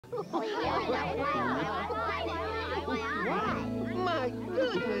My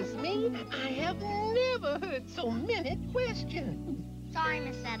goodness me, I have never heard so many questions. Sorry,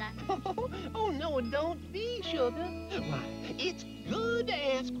 Miss Etta. Oh, no, don't be, Sugar. Why, it's good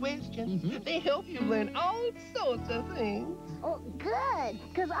to ask questions. They help you learn all sorts of things. Oh, good,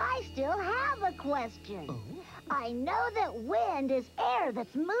 because I still have a question. I know that wind is air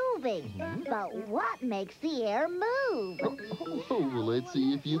that's moving, but what makes the air move? Well, let's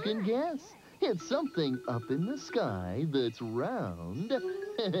see if you can guess. It's something up in the sky that's round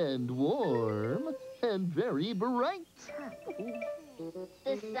and warm and very bright.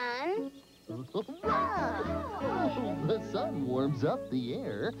 The sun? The sun warms up the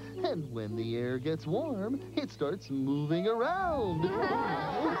air, and when the air gets warm, it starts moving around.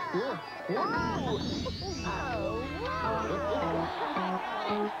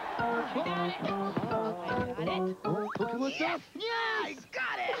 Okay, what's that? Yeah, I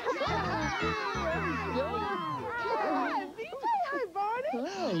got it! Hi, BJ. Hi, Barney.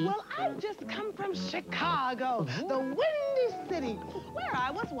 Hi. Well, I've just come from Chicago, the Windy City, where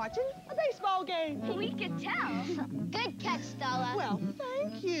I was watching a baseball game. We could tell. Good catch, Stella. Well,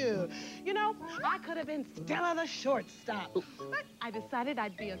 thank you. You know, I could have been Stella the shortstop, but I decided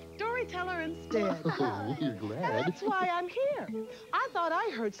I'd be a storyteller instead. Oh, you're glad. That's why I'm here. I thought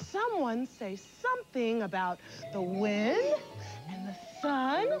I heard someone say something about the wind and the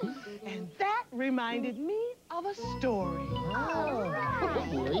sun, and that reminded me of a story.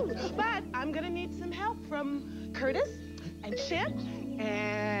 But I'm gonna need some help from Curtis and Chip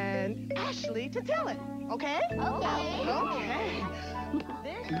and Ashley to tell it, okay? Okay. Okay.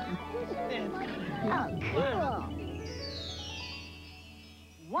 This is Cool.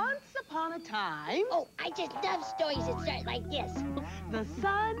 once upon a time, Oh, I just love stories that start like this. the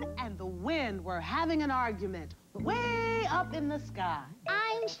sun and the wind were having an argument way up in the sky.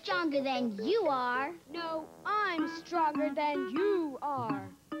 I'm stronger than you are. No, I'm stronger than you are.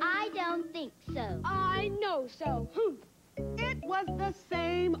 I don't think so. I know so. It was the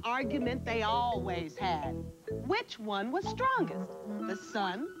same argument they always had. Which one was strongest, the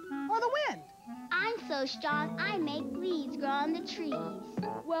sun or the wind? I'm so strong, I make leaves grow on the trees.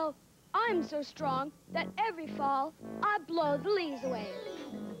 Well, I'm so strong that every fall I blow the leaves away.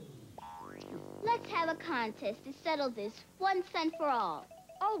 Let's have a contest to settle this once and for all.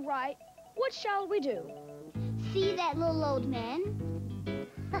 All right, what shall we do? See that little old man?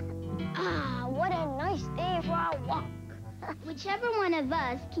 Ah, what a nice day for a walk. Whichever one of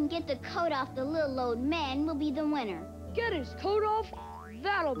us can get the coat off the little old man will be the winner. Get his coat off?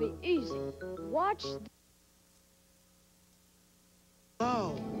 That'll be easy. Watch.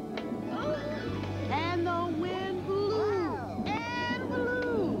 Oh. And the wind blew and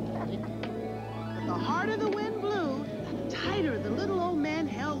blew. But the harder the wind blew, the tighter the little old man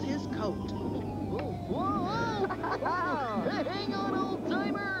held his coat. Whoa! Hang on,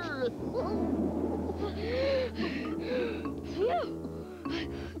 old-timer!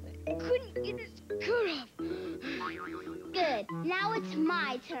 Couldn't get his coat off. Good, now it's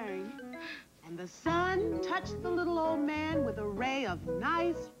my turn. And the sun touched the little old man with a ray of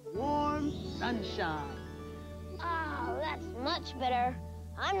nice, warm sunshine. Oh, that's much better.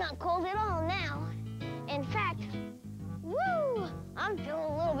 I'm not cold at all now. In fact, woo, I'm feeling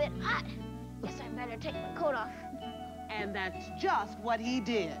a little bit hot. Guess I better take my coat off. And that's just what he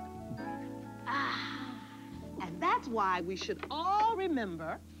did. And that's why we should all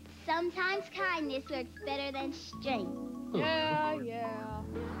remember. Sometimes kindness works better than strength. Yeah. Yeah.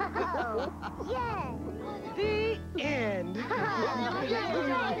 The end.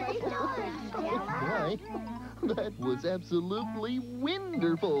 Why, that was absolutely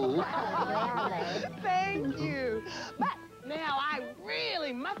wonderful. Thank you. But now I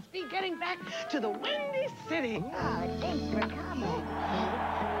really must be getting back to the Windy City. Oh, thanks for coming.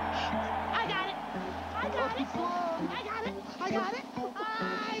 I got it. I got it. I got it. I got it.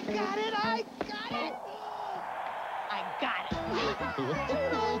 I got it. I got it. I got it.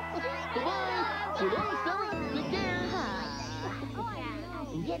 Bye-bye. Today, Stella. Take care.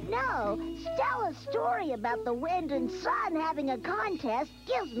 You know, Stella's story about the wind and sun having a contest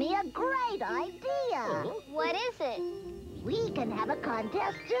gives me a great idea. What is it? We can have a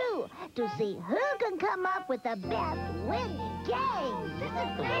contest, too, to see who can come up with the best windy game. This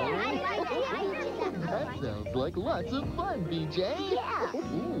is great. I like it. That sounds like lots of fun, BJ. Yeah.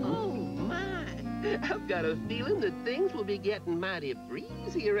 Oh, my. I've got a feeling that things will be getting mighty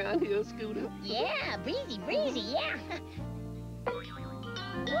breezy around here, Scooter. Yeah, breezy, yeah.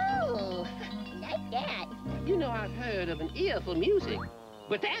 Woo, like that. You know, I've heard of an ear for music,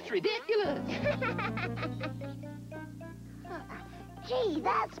 but that's ridiculous. Gee,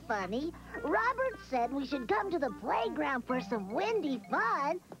 that's funny. Robert said we should come to the playground for some windy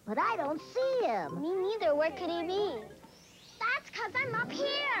fun, but I don't see him. Me neither. Where could he be? That's because I'm up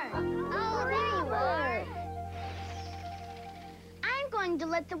here. Oh, there you are. I'm going to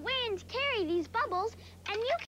let the wind carry these bubbles, and you